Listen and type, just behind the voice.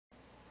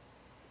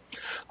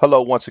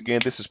Hello, once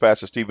again. This is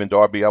Pastor Stephen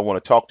Darby. I want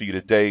to talk to you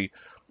today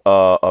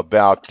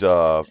about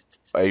a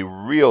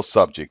real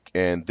subject,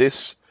 and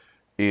this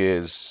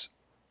is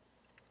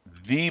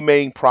the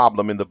main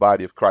problem in the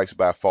body of Christ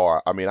by far.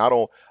 I mean, I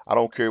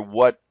don't care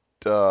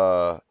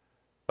uh,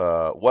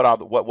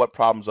 what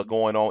problems are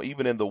going on,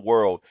 even in the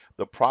world.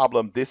 The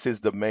problem, this is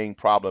the main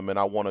problem, and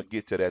I want to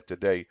get to that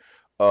today.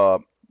 Uh,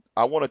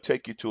 I want to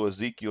take you to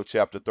Ezekiel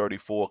chapter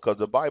 34 because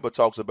the Bible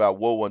talks about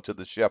woe unto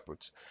the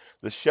shepherds.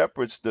 The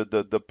shepherds,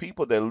 the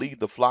people that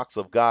lead the flocks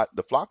of God,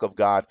 the flock of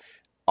God,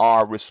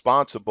 are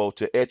responsible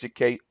to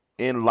educate,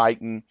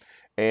 enlighten,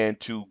 and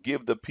to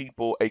give the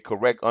people a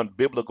correct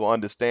biblical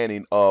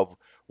understanding of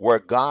where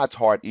God's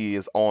heart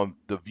is on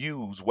the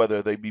views,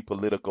 whether they be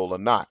political or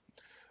not.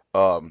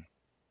 Um,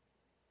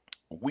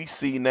 we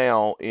see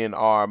now in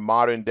our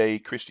modern day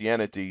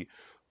Christianity,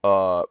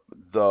 uh,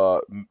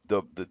 the,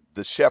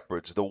 the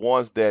shepherds, the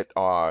ones that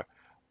are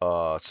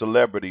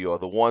celebrity, or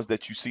the ones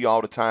that you see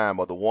all the time,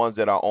 or the ones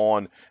that are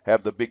on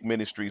have the big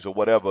ministries or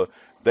whatever.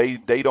 They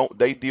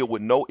deal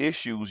with no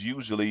issues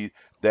usually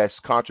that's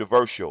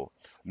controversial.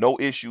 No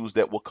issues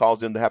that will cause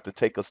them to have to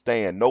take a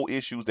stand. No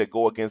issues that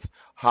go against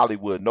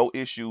Hollywood. No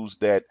issues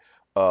that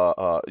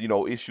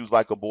issues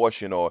like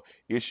abortion, or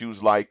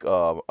issues like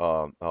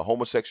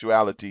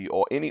homosexuality,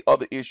 or any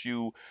other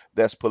issue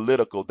that's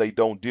political. They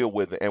don't deal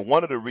with it. And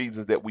one of the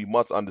reasons that we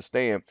must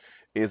understand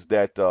is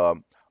that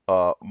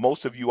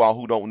most of you all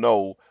who don't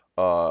know,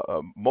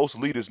 most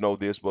leaders know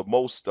this, but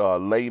most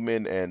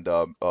laymen and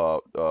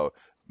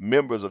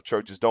members of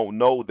churches don't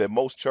know that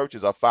most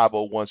churches are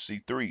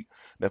 501c3.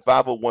 Now,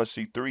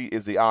 501c3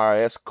 is the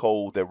IRS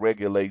code that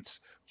regulates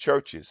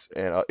churches,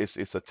 and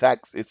it's a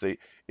tax. It's the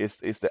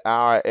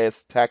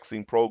IRS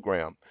taxing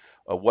program.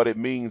 What it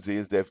means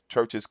is that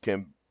churches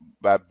can,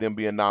 by them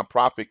being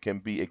nonprofit, can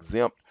be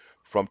exempt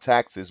from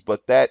taxes.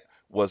 But that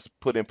was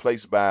put in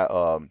place by,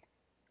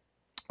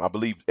 I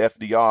believe,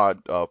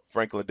 FDR,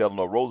 Franklin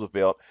Delano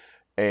Roosevelt.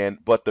 And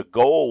but the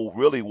goal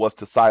really was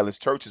to silence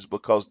churches,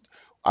 because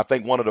I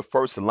think one of the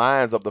first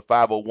lines of the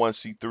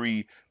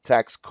 501c3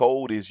 tax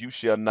code is, "You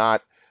shall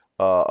not,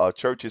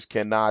 churches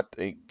cannot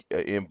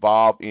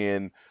involve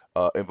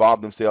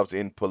themselves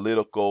in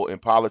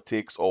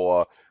politics,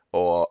 or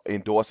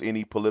endorse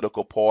any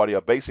political party,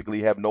 or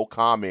basically have no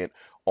comment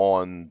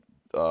on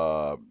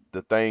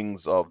the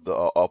things of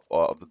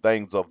the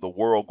things of the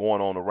world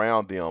going on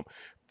around them."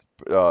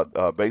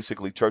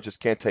 Basically, churches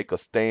can't take a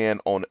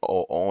stand on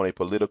a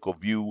political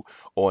view,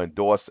 or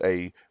endorse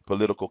a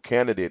political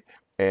candidate.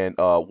 And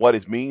what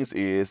it means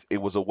is,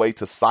 it was a way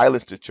to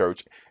silence the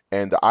church.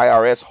 And the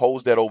IRS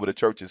holds that over the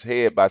church's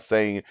head by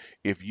saying,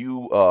 if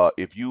you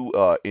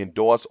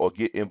endorse or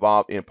get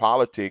involved in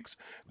politics,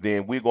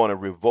 then we're going to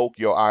revoke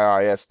your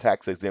IRS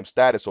tax exempt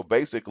status. So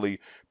basically,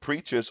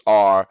 preachers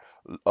are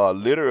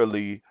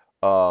literally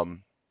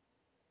um,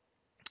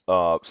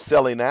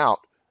 selling out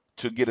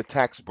to get a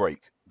tax break.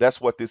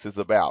 That's what this is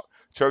about.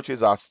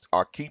 Churches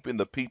are keeping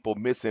the people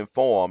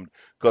misinformed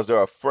because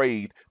they're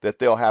afraid that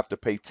they'll have to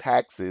pay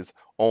taxes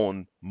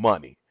on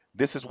money.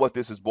 This is what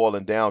this is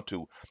boiling down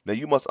to. Now,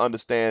 you must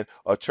understand,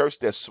 a church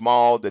that's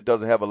small, that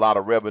doesn't have a lot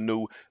of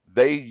revenue,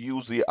 they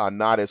usually are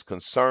not as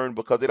concerned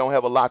because they don't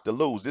have a lot to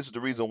lose. This is the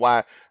reason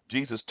why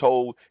Jesus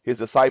told his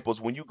disciples,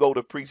 when you go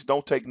to preach,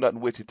 don't take nothing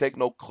with you. Take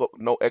no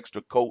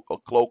extra coat or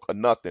cloak or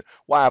nothing.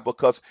 Why?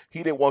 Because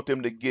he didn't want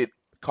them to get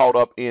caught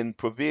up in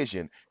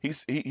provision.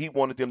 He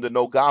wanted them to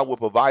know God will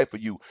provide for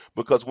you.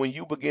 Because when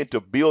you begin to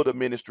build a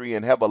ministry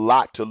and have a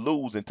lot to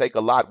lose and take a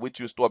lot with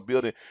you and start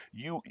building,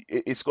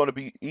 it's going to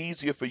be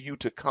easier for you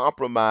to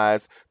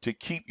compromise to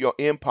keep your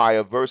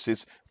empire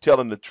versus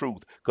telling the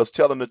truth. Because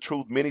telling the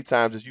truth, many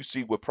times, as you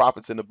see with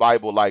prophets in the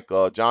Bible, like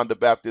John the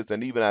Baptist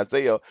and even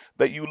Isaiah,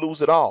 that you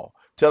lose it all.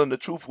 Telling the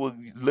truth will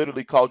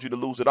literally cause you to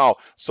lose it all.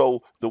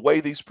 So the way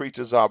these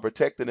preachers are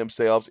protecting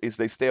themselves is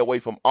they stay away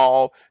from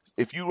all.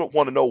 If you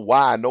want to know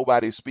why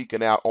nobody's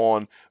speaking out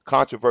on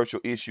controversial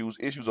issues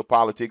of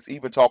politics,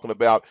 even talking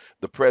about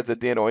the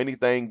president or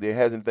anything that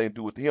has anything to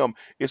do with him,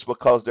 it's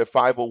because they're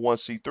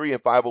 501c3,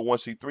 and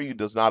 501c3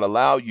 does not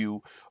allow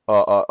you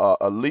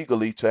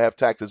legally to have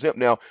tax exempt.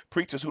 Now,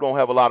 preachers who don't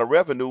have a lot of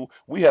revenue,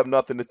 we have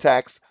nothing to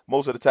tax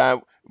most of the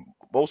time.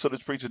 Most of the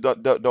preachers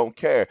don't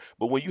care.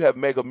 But when you have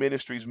mega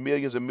ministries,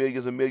 millions and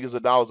millions and millions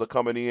of dollars are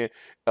coming in,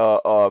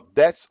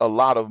 that's a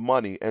lot of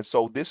money. And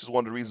so this is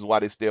one of the reasons why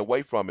they stay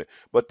away from it.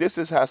 But this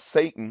is how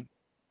Satan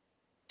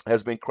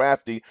has been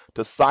crafty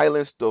to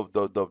silence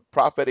the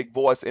prophetic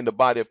voice in the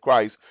body of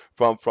Christ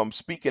from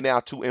speaking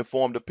out to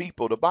inform the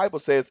people. The Bible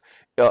says,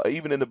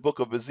 even in the book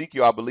of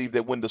Ezekiel, I believe,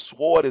 that when the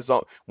sword is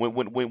on,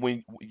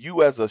 when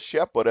you as a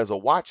shepherd, as a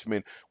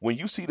watchman, when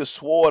you see the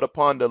sword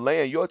upon the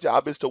land, your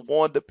job is to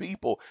warn the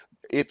people.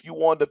 If you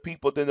warn the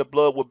people, then the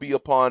blood will be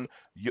upon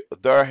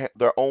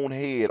their own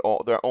head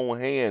or their own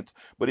hands.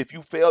 But if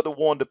you fail to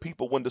warn the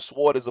people when the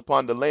sword is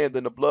upon the land,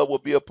 then the blood will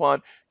be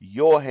upon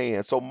your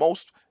hands. So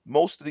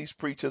most of these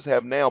preachers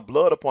have now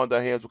blood upon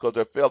their hands because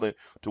they're failing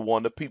to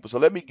warn the people. So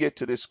let me get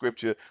to this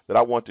scripture that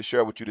I want to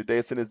share with you today.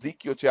 It's in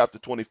Ezekiel chapter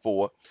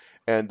 24,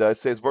 And it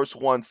says, verse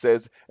 1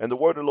 says, and the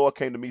word of the Lord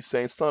came to me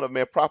saying, Son of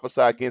man,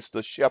 prophesy against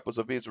the shepherds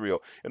of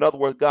Israel. In other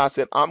words, God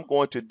said, I'm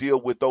going to deal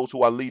with those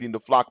who are leading the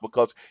flock,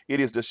 because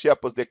it is the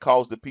shepherds that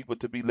cause the people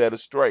to be led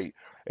astray.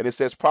 And it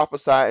says,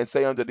 prophesy and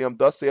say unto them,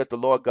 Thus saith the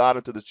Lord God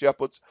unto the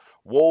shepherds,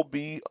 Woe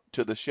be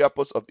to the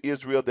shepherds of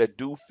Israel that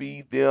do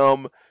feed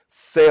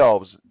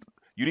themselves.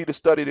 You need to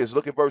study this.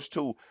 Look at verse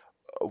 2.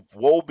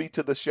 Woe be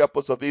to the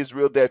shepherds of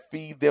Israel that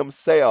feed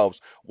themselves.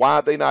 Why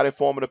are they not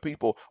informing the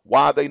people?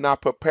 Why are they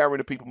not preparing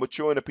the people,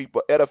 maturing the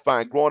people,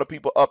 edifying, growing the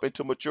people up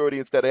into maturity,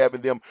 instead of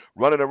having them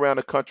running around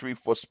the country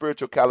for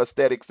spiritual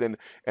calisthenics and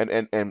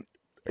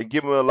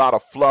giving them a lot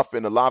of fluff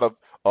and a lot of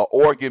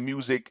organ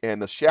music and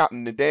the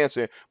shouting and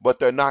dancing, but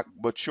they're not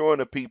maturing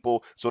the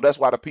people. So that's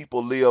why the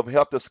people live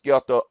helter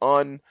skelter,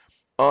 un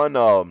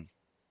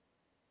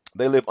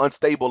they live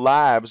unstable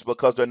lives,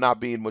 because they're not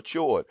being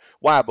matured.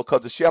 Why?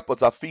 Because the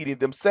shepherds are feeding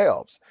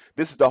themselves.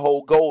 This is the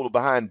whole goal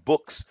behind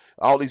books,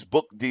 all these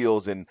book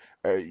deals, and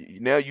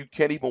now you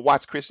can't even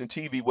watch Christian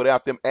TV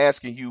without them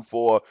asking you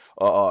for.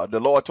 The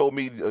Lord told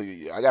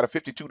me I got a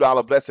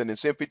 $52 blessing, and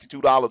send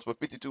 $52 for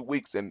 52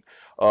 weeks, and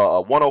a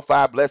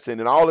 105 blessing,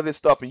 and all of this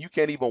stuff, and you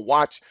can't even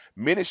watch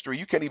ministry.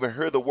 You can't even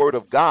hear the word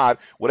of God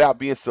without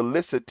being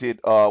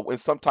solicited in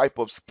some type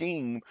of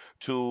scheme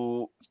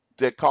to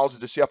that causes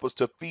the shepherds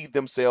to feed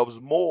themselves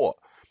more,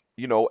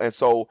 and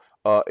so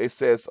it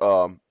says,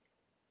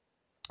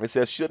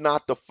 should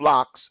not the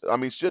flocks, I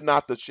mean, should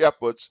not the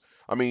shepherds,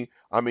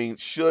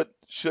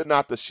 should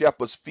not the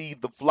shepherds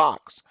feed the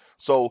flocks?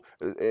 So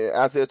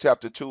Isaiah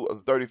chapter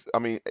 2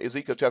 30,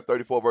 Ezekiel chapter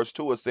 34 verse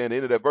 2 is saying, the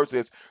end of that verse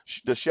is,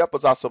 the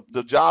shepherds are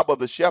the job of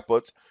the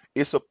shepherds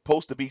is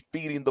supposed to be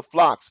feeding the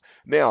flocks.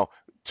 Now,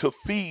 to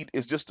feed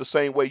is just the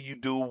same way you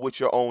do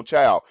with your own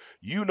child.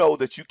 You know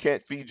that you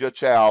can't feed your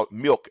child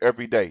milk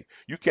every day.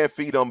 You can't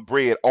feed them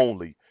bread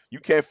only. You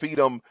can't feed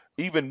them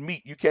even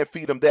meat. You can't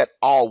feed them that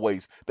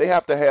always. They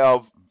have to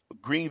have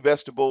green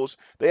vegetables.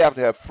 They have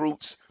to have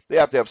fruits. They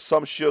have to have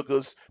some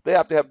sugars. They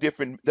have to have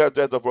different. There's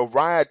a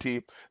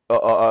variety.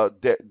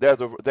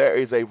 There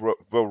is a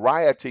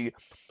variety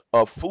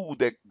of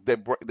food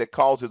that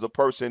causes a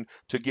person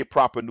to get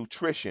proper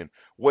nutrition.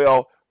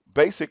 Well,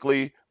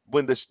 basically,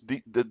 when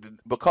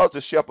because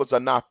the shepherds are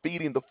not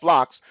feeding the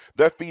flocks,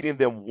 they're feeding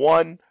them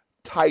one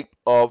type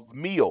of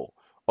meal.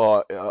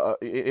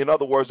 In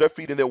other words, they're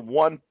feeding them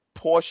one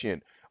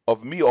portion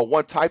of meal, or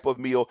one type of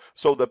meal.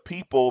 So the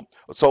people,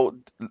 so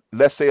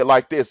let's say it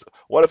like this: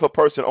 what if a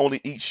person only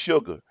eats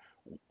sugar?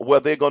 Well,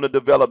 they're going to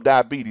develop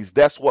diabetes.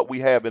 That's what we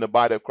have in the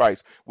body of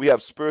Christ. We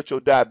have spiritual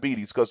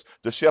diabetes, because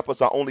the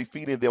shepherds are only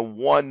feeding them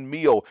one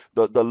meal,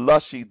 the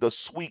lushy, the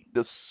sweet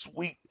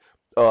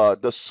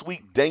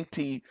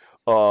dainty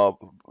uh,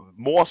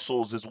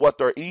 morsels is what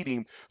they're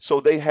eating. So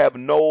they have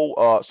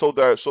no, so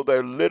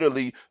they're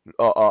literally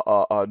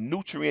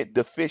nutrient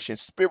deficient,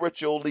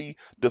 spiritually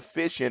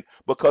deficient,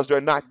 because they're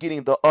not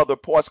getting the other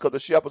parts. Because the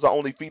shepherds are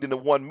only feeding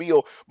them one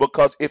meal.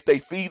 Because if they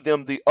feed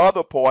them the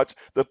other parts,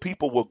 the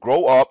people will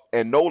grow up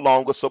and no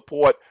longer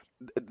support.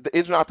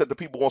 It's not that the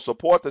people won't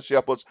support the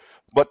shepherds,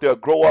 but they'll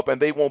grow up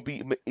and they won't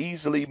be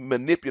easily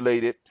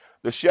manipulated.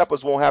 The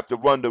shepherds won't have to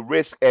run the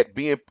risk at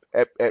being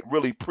at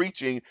really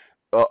preaching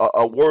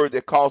a word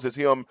that causes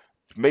him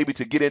maybe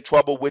to get in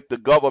trouble with the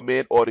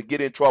government, or to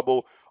get in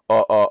trouble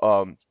uh, uh,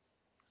 um,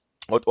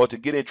 or to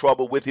get in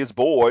trouble with his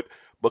board.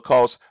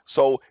 Because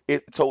so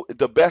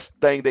the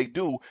best thing they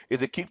do is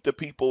to keep the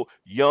people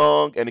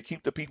young and to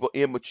keep the people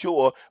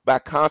immature by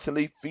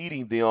constantly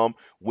feeding them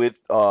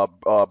with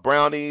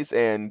brownies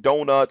and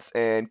donuts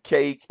and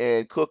cake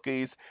and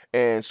cookies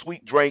and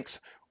sweet drinks.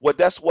 Well,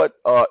 that's what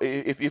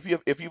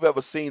if you've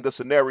ever seen the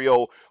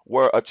scenario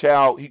where a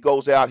child, he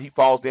goes out, he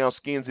falls down,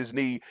 skins his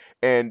knee,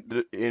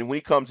 and when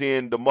he comes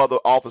in, the mother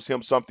offers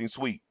him something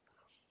sweet.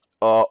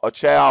 A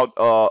child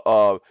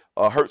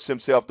hurts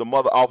himself, the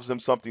mother offers him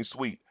something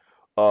sweet.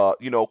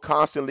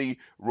 Constantly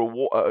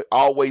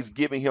always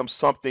giving him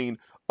something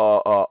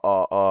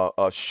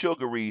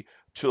sugary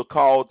to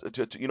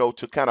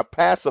kind of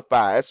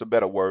pacify. That's a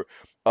better word.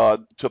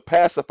 To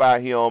pacify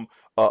him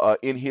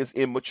in his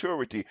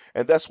immaturity,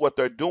 and that's what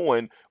they're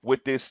doing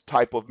with this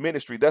type of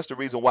ministry. That's the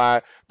reason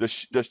why the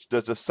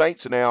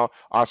saints now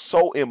are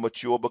so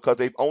immature, because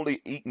they've only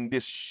eaten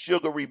this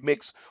sugary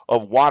mix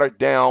of watered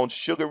down,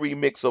 sugary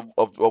mix of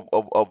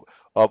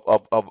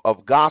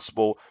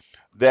gospel,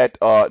 that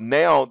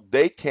now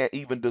they can't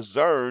even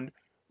discern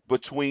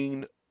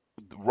between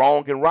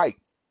wrong and right.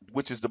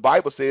 Which is, the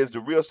Bible says, the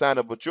real sign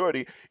of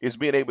maturity is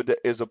being able to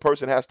is a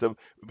person has to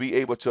be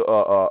able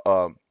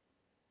to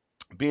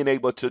being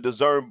able to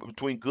discern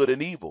between good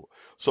and evil.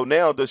 So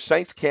now the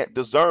saints can't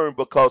discern,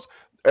 because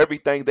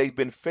everything they've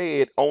been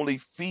fed only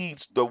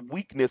feeds the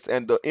weakness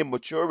and the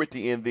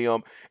immaturity in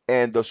them,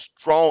 and the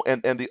strong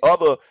and the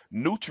other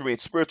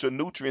nutrients, spiritual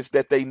nutrients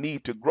that they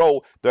need to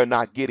grow, they're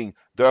not getting.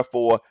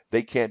 Therefore,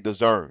 they can't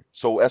discern.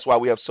 So that's why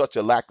we have such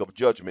a lack of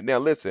judgment. Now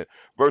listen,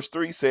 verse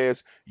 3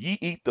 says, Ye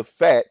eat the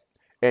fat,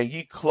 and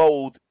ye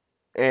clothe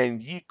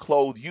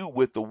you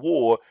with the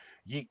wool,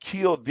 ye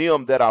kill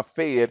them that are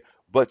fed,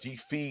 but ye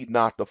feed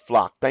not the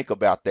flock. Think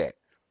about that.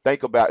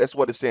 Think about it. That's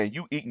what it's saying.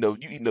 You eating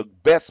the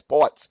best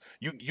parts.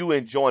 You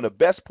enjoying the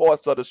best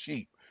parts of the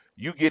sheep.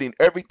 You getting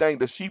everything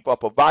the sheep are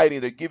providing.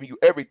 They're giving you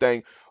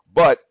everything,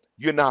 but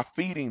you're not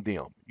feeding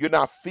them. You're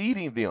not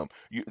feeding them.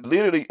 You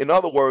literally, in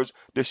other words,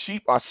 the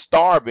sheep are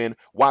starving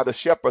while the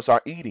shepherds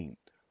are eating.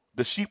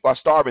 The sheep are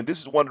starving.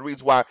 This is one of the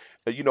reasons why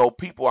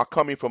people are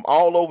coming from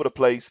all over the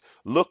place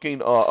looking,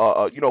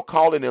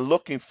 calling and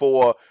looking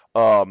for.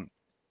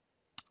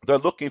 They're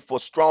looking for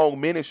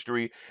strong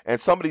ministry, and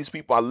some of these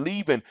people are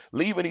leaving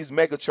these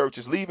mega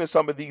churches, leaving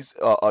some of these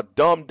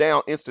dumbed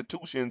down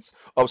institutions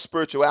of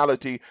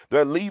spirituality.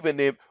 They're leaving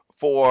them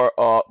for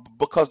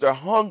because they're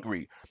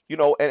hungry.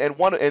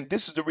 And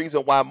this is the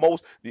reason why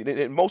most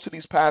of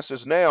these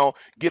pastors now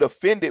get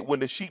offended when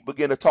the sheep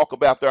begin to talk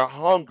about they're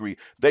hungry.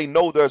 They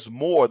know there's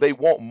more. They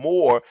want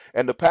more,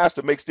 and the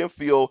pastor makes them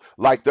feel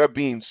like they're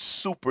being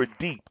super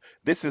deep.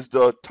 This is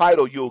the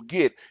title you'll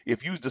get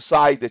if you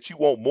decide that you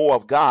want more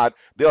of God.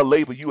 They'll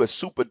label you as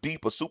super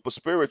deep or super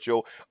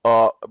spiritual,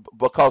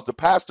 because the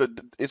pastor,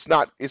 it's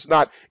not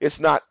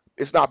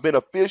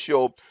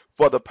beneficial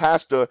for the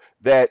pastor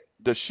that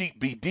the sheep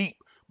be deep,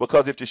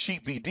 because if the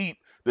sheep be deep,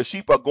 the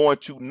sheep are going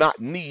to not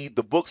need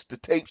the books, the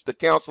tapes, the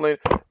counseling.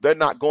 They're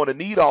not going to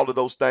need all of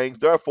those things.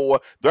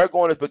 Therefore, they're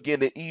going to begin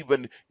to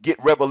even get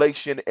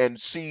revelation and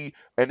see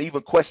and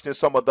even question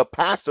some of the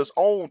pastor's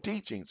own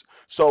teachings.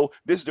 So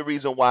this is the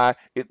reason why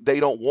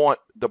they don't want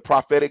the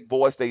prophetic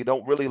voice. They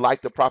don't really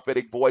like the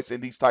prophetic voice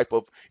in this type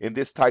of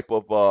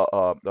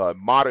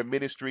modern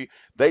ministry.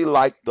 They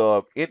like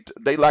the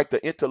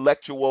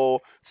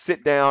intellectual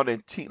sit down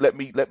and let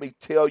me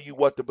tell you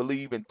what to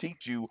believe and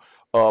teach you,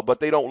 but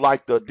they don't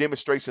like the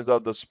demonstrations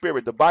of the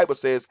Spirit. The Bible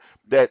says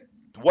that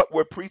what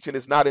we're preaching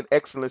is not in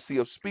excellency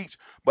of speech,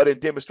 but in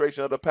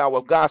demonstration of the power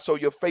of God. So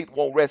your faith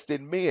won't rest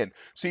in men.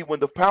 See, when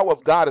the power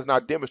of God is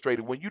not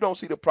demonstrated, when you don't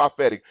see the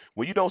prophetic,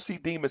 when you don't see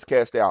demons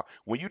cast out,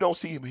 when you don't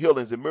see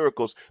healings and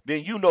miracles,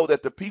 then you know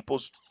that the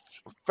people's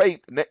faith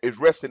is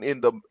resting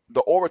in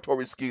the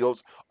oratory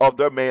skills of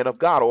their man of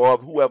God or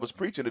of whoever's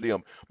preaching to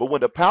them. But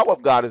when the power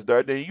of God is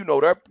there, then you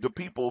know that the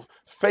people's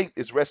faith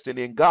is resting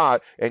in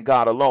God and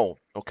God alone.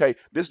 Okay,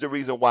 this is the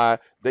reason why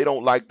they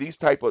don't like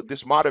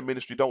this modern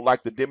ministry. Don't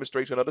like the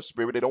demonstration of the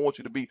Spirit. They don't want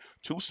you to be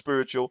too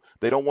spiritual.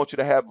 They don't want you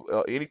to have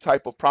any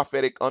type of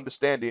prophetic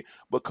understanding,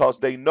 because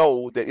they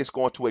know that it's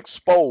going to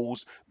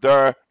expose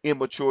their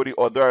immaturity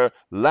or their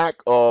lack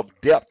of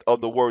depth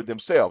of the word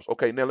themselves.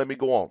 Okay, now let me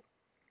go on.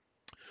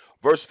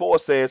 Verse 4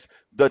 says,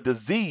 the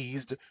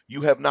diseased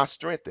you have not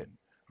strengthened.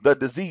 The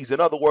disease, in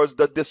other words,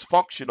 the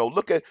dysfunctional.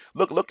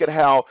 Look at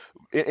how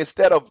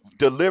instead of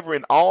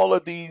delivering all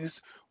of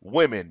these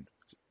women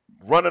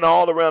running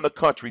all around the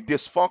country,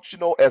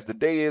 dysfunctional as the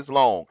day is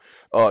long,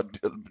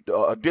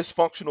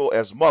 dysfunctional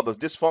as mothers,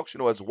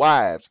 dysfunctional as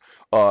wives,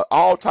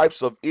 all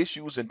types of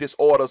issues and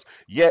disorders.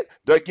 Yet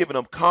they're giving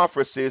them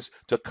conferences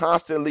to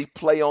constantly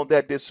play on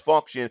that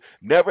dysfunction,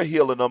 never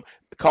healing them,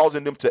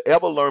 causing them to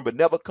ever learn but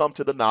never come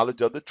to the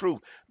knowledge of the truth.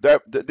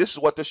 This is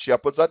what the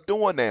shepherds are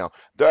doing now.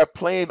 They're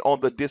playing on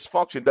the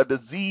dysfunction, the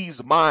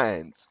diseased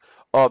minds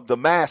of the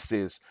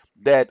masses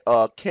that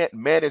can't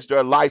manage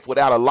their life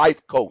without a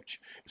life coach.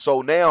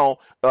 So now,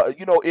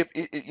 if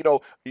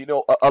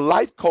a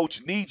life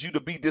coach needs you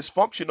to be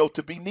dysfunctional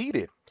to be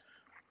needed.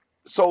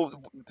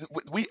 So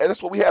we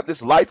that's why we have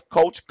this life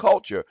coach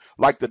culture,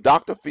 like the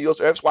Dr. Fields.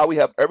 That's why we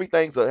have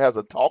everything that has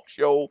a talk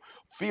show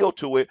feel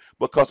to it,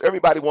 because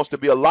everybody wants to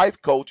be a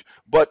life coach.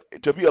 But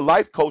to be a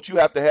life coach, you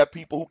have to have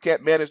people who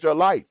can't manage their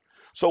life.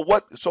 So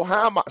what? So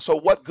how am I? So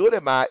what good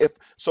am I? If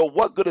so,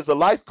 what good is a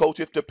life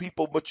coach if the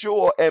people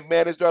mature and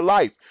manage their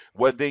life?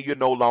 Well, then you're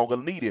no longer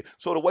needed.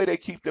 So the way they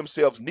keep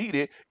themselves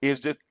needed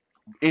is to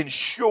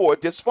ensure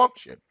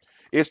dysfunction.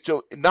 Is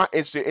to not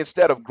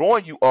instead of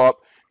growing you up,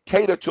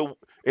 cater to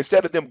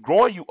instead of them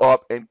growing you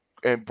up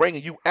and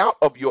bringing you out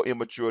of your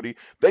immaturity,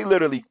 they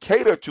literally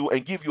cater to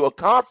and give you a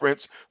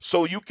conference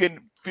so you can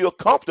feel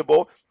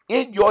comfortable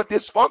in your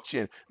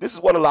dysfunction. This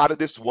is what a lot of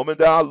this woman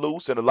that are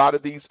loose and a lot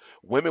of these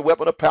women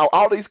weapon of power,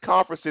 all these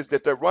conferences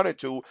that they're running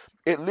to,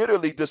 it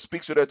literally just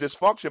speaks to their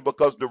dysfunction,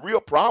 because the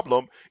real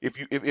problem, if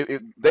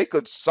they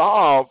could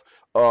solve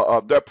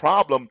their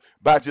problem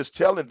by just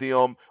telling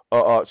them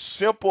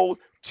simple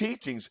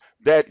teachings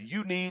that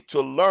you need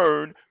to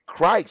learn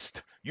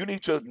Christ. You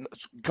need to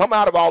come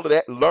out of all of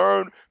that,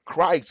 learn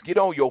Christ, get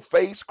on your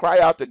face, cry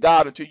out to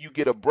God until you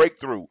get a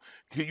breakthrough,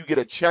 till you get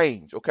a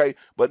change. Okay,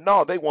 but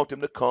no, they want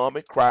them to come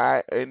and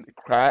cry in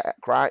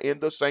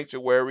the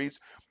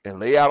sanctuaries and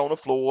lay out on the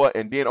floor,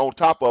 and then on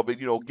top of it,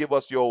 give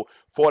us your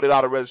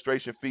 $40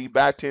 registration fee,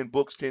 buy 10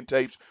 books, 10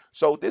 tapes.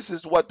 So this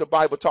is what the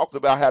Bible talks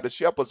about, how the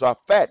shepherds are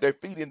fat. They're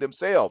feeding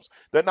themselves.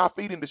 They're not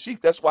feeding the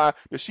sheep. That's why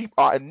the sheep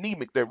are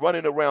anemic. They're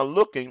running around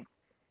looking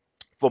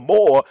for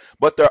more,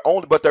 but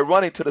they're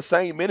running to the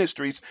same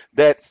ministries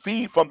that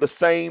feed from the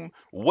same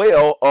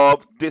well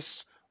of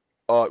this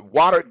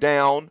watered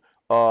down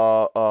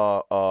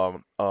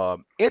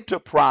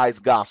enterprise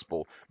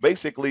gospel.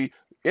 Basically,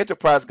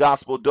 Enterprise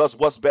Gospel does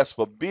what's best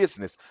for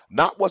business,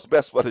 not what's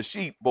best for the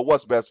sheep, but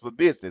what's best for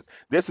business.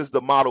 This is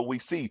the model we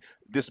see,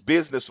 this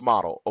business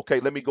model. Okay,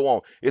 let me go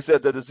on. It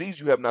says, the disease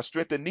you have not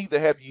strengthened, neither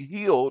have you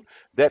healed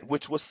that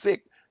which was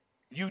sick.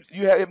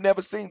 You have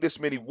never seen this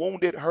many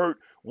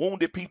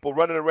wounded people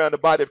running around the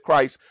body of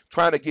Christ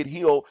trying to get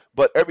healed,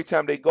 but every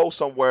time they go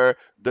somewhere,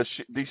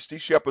 these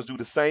shepherds do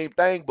the same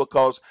thing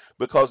because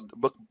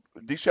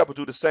these shepherds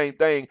do the same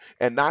thing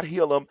and not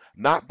heal them,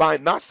 not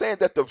bind. Not saying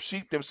that the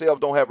sheep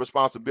themselves don't have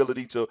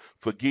responsibility to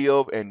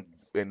forgive and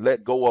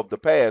let go of the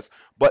past,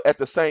 but at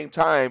the same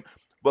time,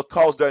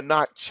 because they're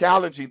not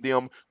challenging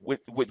them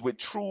with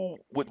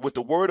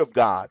the word of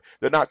God.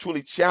 They're not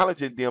truly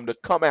challenging them to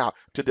come out,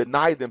 to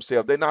deny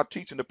themselves. They're not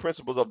teaching the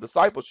principles of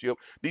discipleship.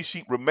 These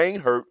sheep remain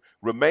hurt,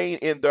 remain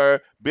in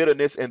their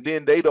bitterness, and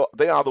then they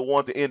are the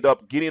ones to end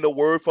up getting a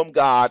word from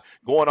God,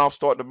 going off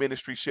starting a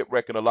ministry,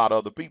 shipwrecking a lot of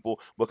other people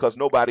because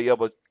nobody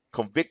ever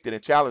convicted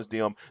and challenged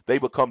them. They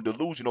become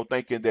delusional,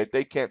 thinking that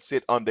they can't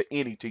sit under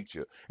any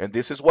teacher. And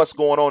this is what's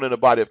going on in the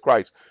body of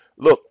Christ.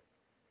 Look,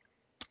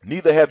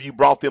 neither have you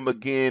brought them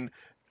again,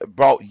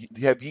 brought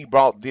have ye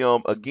brought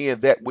them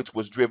again that which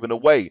was driven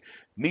away.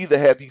 Neither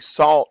have ye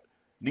sought,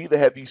 neither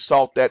have ye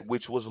sought that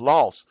which was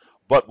lost,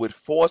 but with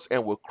force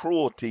and with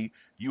cruelty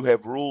you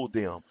have ruled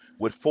them.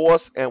 With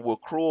force and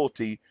with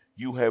cruelty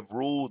you have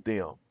ruled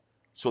them.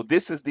 So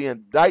this is the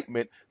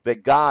indictment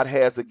that God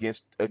has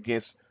against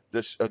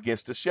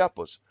the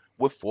shepherds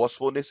with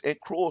forcefulness and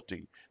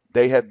cruelty.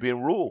 They have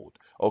been ruled.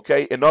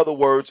 Okay, in other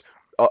words,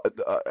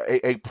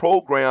 a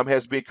program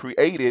has been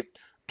created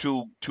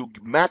to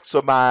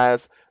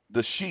maximize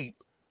the sheep,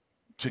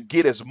 to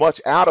get as much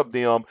out of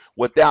them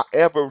without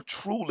ever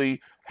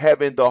truly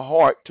having the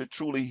heart to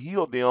truly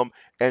heal them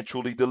and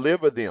truly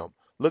deliver them.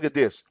 Look at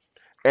this.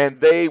 And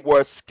they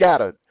were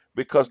scattered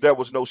because there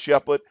was no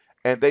shepherd,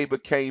 and they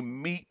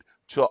became meat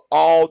to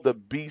all the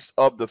beasts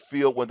of the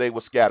field when they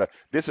were scattered.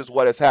 This is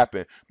what has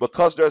happened.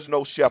 Because there's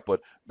no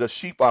shepherd, the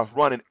sheep are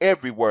running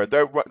everywhere.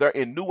 They're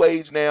in New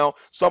Age now.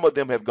 Some of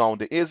them have gone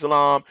to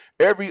Islam.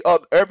 Every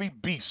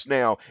beast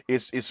now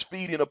is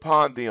feeding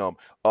upon them.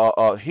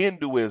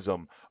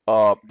 Hinduism,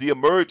 the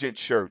emergent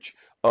church.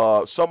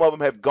 Some of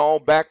them have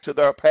gone back to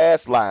their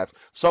past lives.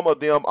 Some of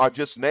them are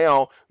just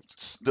now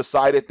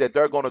decided that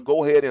they're going to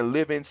go ahead and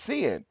live in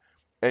sin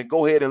and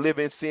go ahead and live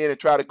in sin and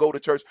try to go to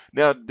church.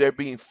 Now they're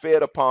being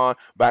fed upon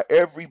by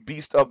every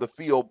beast of the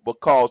field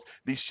because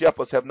these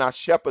shepherds have not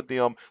shepherded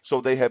them,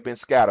 so they have been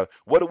scattered.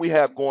 What do we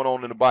have going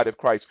on in the body of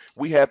Christ?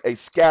 We have a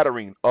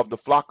scattering of the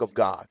flock of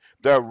God.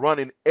 They're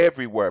running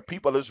everywhere.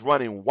 People is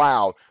running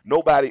wild.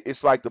 Nobody,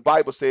 it's like the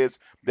Bible says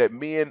that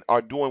men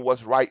are doing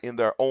what's right in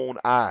their own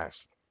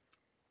eyes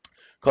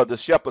because the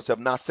shepherds have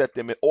not set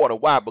them in order.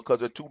 Why?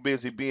 Because they're too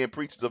busy being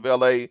preachers of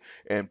LA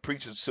and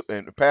preachers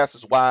and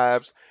pastors'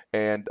 wives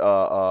and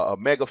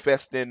mega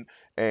festing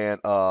and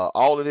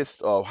all of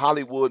this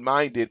Hollywood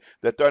minded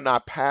that they're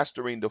not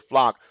pastoring the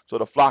flock, so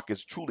the flock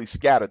is truly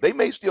scattered. They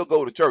may still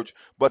go to church,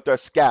 but they're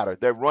scattered.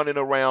 They're running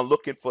around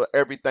looking for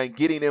everything,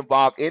 getting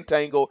involved,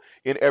 entangled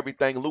in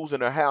everything,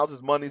 losing their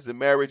houses, monies, and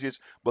marriages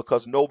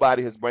because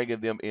nobody is bringing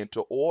them into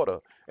order.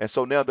 And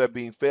so now they're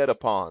being fed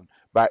upon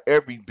by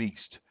every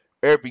beast.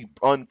 Every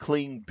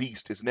unclean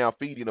beast is now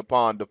feeding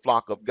upon the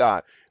flock of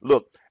God.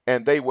 Look,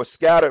 and they were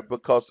scattered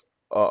because,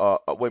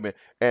 wait a minute,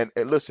 and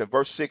listen,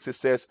 verse 6 it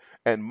says,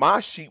 and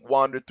my sheep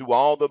wandered through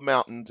all the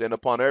mountains and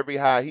upon every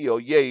high hill.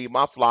 Yea,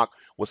 my flock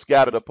was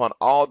scattered upon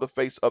all the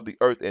face of the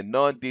earth, and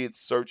none did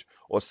search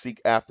or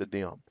seek after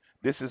them.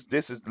 This is,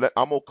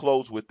 I'm gonna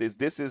close with this.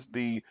 This is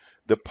the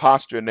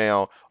posture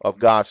now of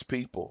God's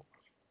people.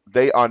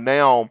 They are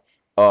now,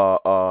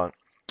 uh,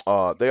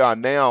 uh, they are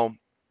now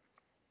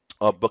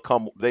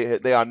become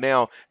they are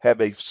now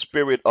have a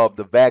spirit of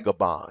the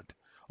vagabond.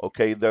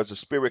 Okay, there's a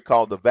spirit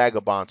called the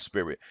vagabond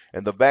spirit,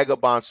 and the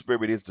vagabond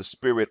spirit is the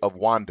spirit of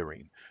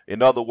wandering.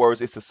 In other words,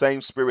 it's the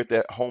same spirit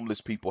that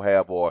homeless people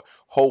have, or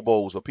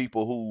hobos, or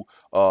people who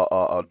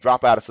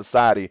drop out of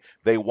society.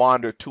 They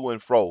wander to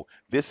and fro.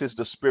 This is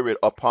the spirit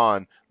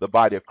upon the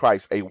body of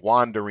Christ, a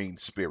wandering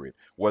spirit,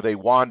 where they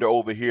wander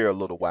over here a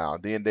little while,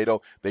 then they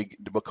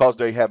because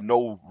they have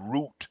no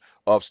root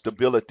of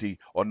stability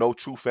or no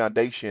true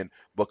foundation,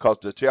 because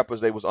the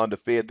shepherds they was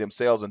underfed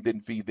themselves and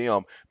didn't feed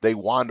them. They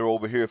wander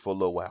over here for a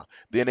little while.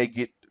 Then they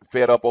get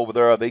fed up over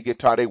there. They get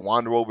tired. They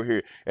wander over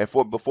here. And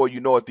for before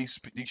you know it, these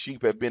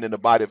sheep have been in the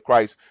body of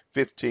Christ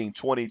 15,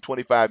 20,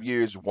 25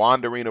 years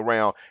wandering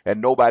around,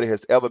 and nobody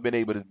has ever been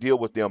able to deal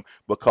with them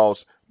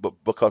because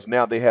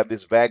now they have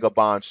this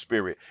vagabond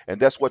spirit. And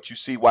that's what you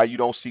see why you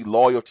don't see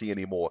loyalty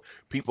anymore.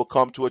 People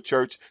come to a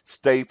church,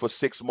 stay for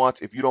 6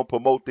 months. If you don't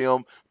promote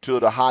them to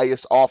the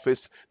highest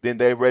office, then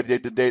they're ready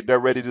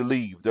to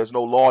leave. There's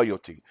no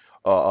loyalty.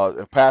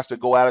 A pastor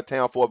go out of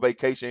town for a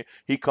vacation,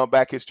 he come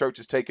back, his church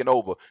is taken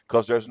over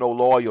because there's no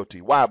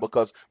loyalty. Why?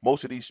 Because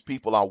most of these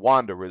people are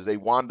wanderers. They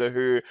wander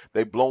here,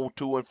 they blown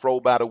to and fro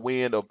by the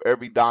wind of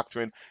every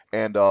doctrine,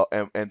 and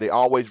they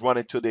always run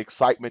into the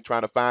excitement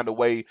trying to find a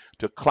way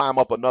to climb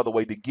up another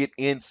way to get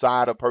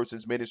inside a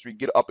person's ministry,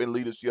 get up in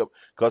leadership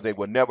because they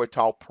were never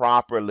taught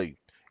properly.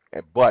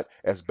 But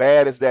as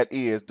bad as that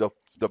is,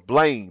 the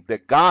blame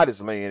that God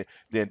is laying,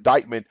 the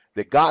indictment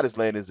that God is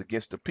laying is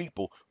against the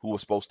people who are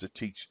supposed to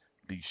teach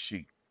these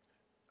sheep.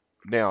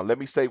 Now, let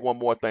me say one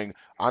more thing.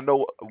 I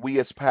know we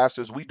as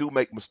pastors, we do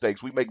make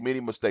mistakes. We make many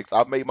mistakes.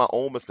 I've made my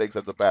own mistakes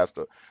as a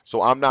pastor.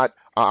 So I'm not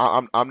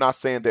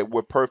saying that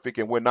we're perfect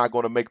and we're not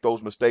going to make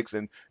those mistakes,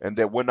 and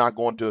that we're not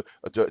going to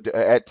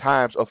at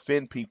times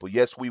offend people.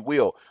 Yes, we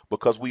will,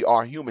 because we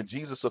are human.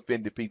 Jesus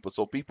offended people,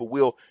 so people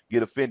will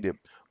get offended.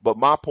 But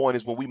my point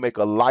is, when we make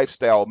a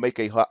lifestyle, make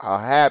a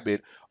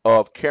habit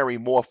of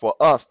caring more for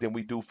us than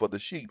we do for the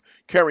sheep,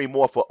 caring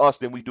more for us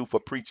than we do for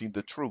preaching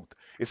the truth.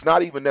 It's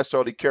not even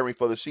necessarily caring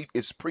for the sheep,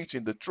 it's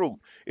preaching the truth.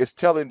 It's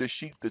telling the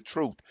sheep the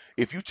truth.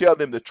 If you tell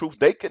them the truth,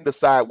 they can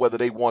decide whether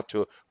they want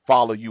to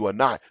follow you or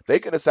not. They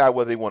can decide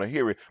whether they want to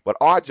hear it. But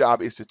our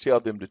job is to tell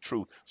them the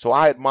truth. So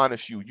I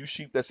admonish you, you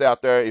sheep that's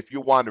out there, if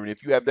you're wandering,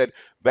 if you have that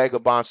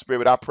vagabond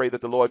spirit, I pray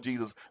that the Lord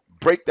Jesus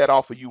break that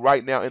off of you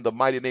right now in the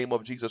mighty name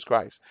of Jesus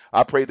Christ.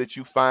 I pray that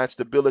you find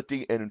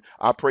stability, and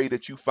I pray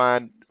that you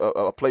find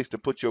a place to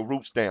put your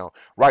roots down.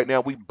 Right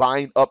now, we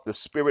bind up the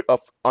spirit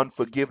of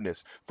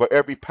unforgiveness for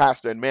every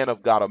pastor and man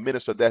of God or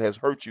minister that has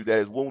hurt you, that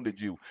has wounded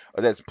you,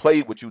 or that's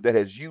played with you, that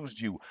has used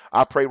you.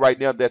 I pray right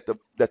now that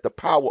the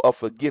power of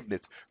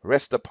forgiveness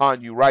rests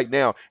upon you right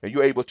now, and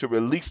you're able to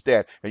release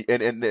that,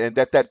 and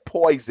that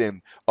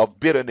poison of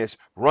bitterness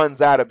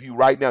runs out of you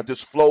right now,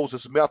 just flows,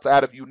 just melts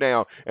out of you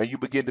now, and you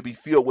begin to be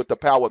filled with the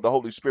power of the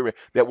Holy Spirit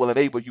that will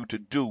enable you to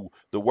do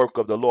the work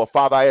of the Lord.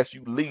 Father, I ask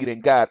you lead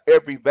and guide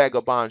every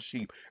vagabond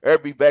sheep,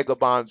 every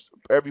vagabond,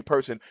 every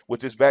person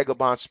with this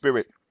vagabond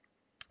spirit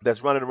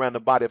that's running around the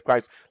body of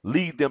Christ.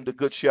 Lead them to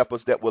good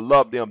shepherds that will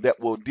love them, that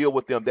will deal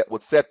with them, that will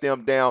set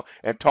them down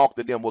and talk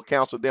to them, will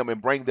counsel them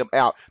and bring them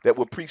out, that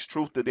will preach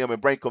truth to them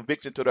and bring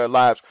conviction to their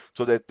lives,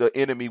 so that the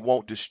enemy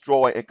won't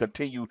destroy and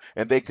continue,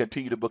 and they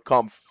continue to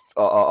become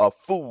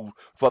food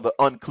for the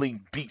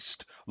unclean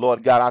beast.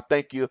 Lord God, I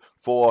thank you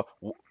for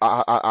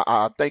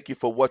I thank you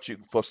for what you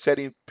for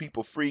setting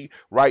people free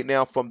right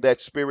now from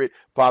that spirit.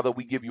 Father,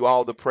 we give you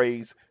all the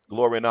praise,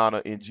 glory, and honor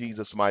in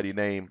Jesus' mighty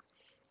name.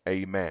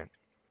 Amen.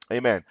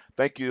 Amen.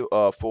 Thank you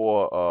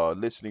for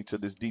listening to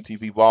this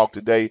DTV vlog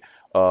today.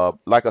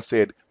 Like I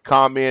said,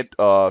 comment,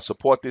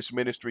 support this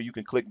ministry. You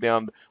can click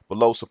down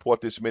below, support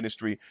this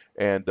ministry,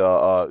 and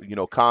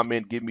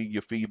comment, give me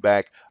your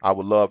feedback. I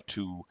would love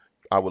to.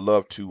 I would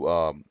love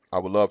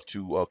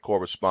to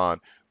correspond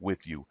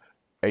with you.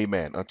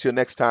 Amen. Until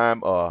next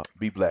time,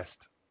 be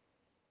blessed.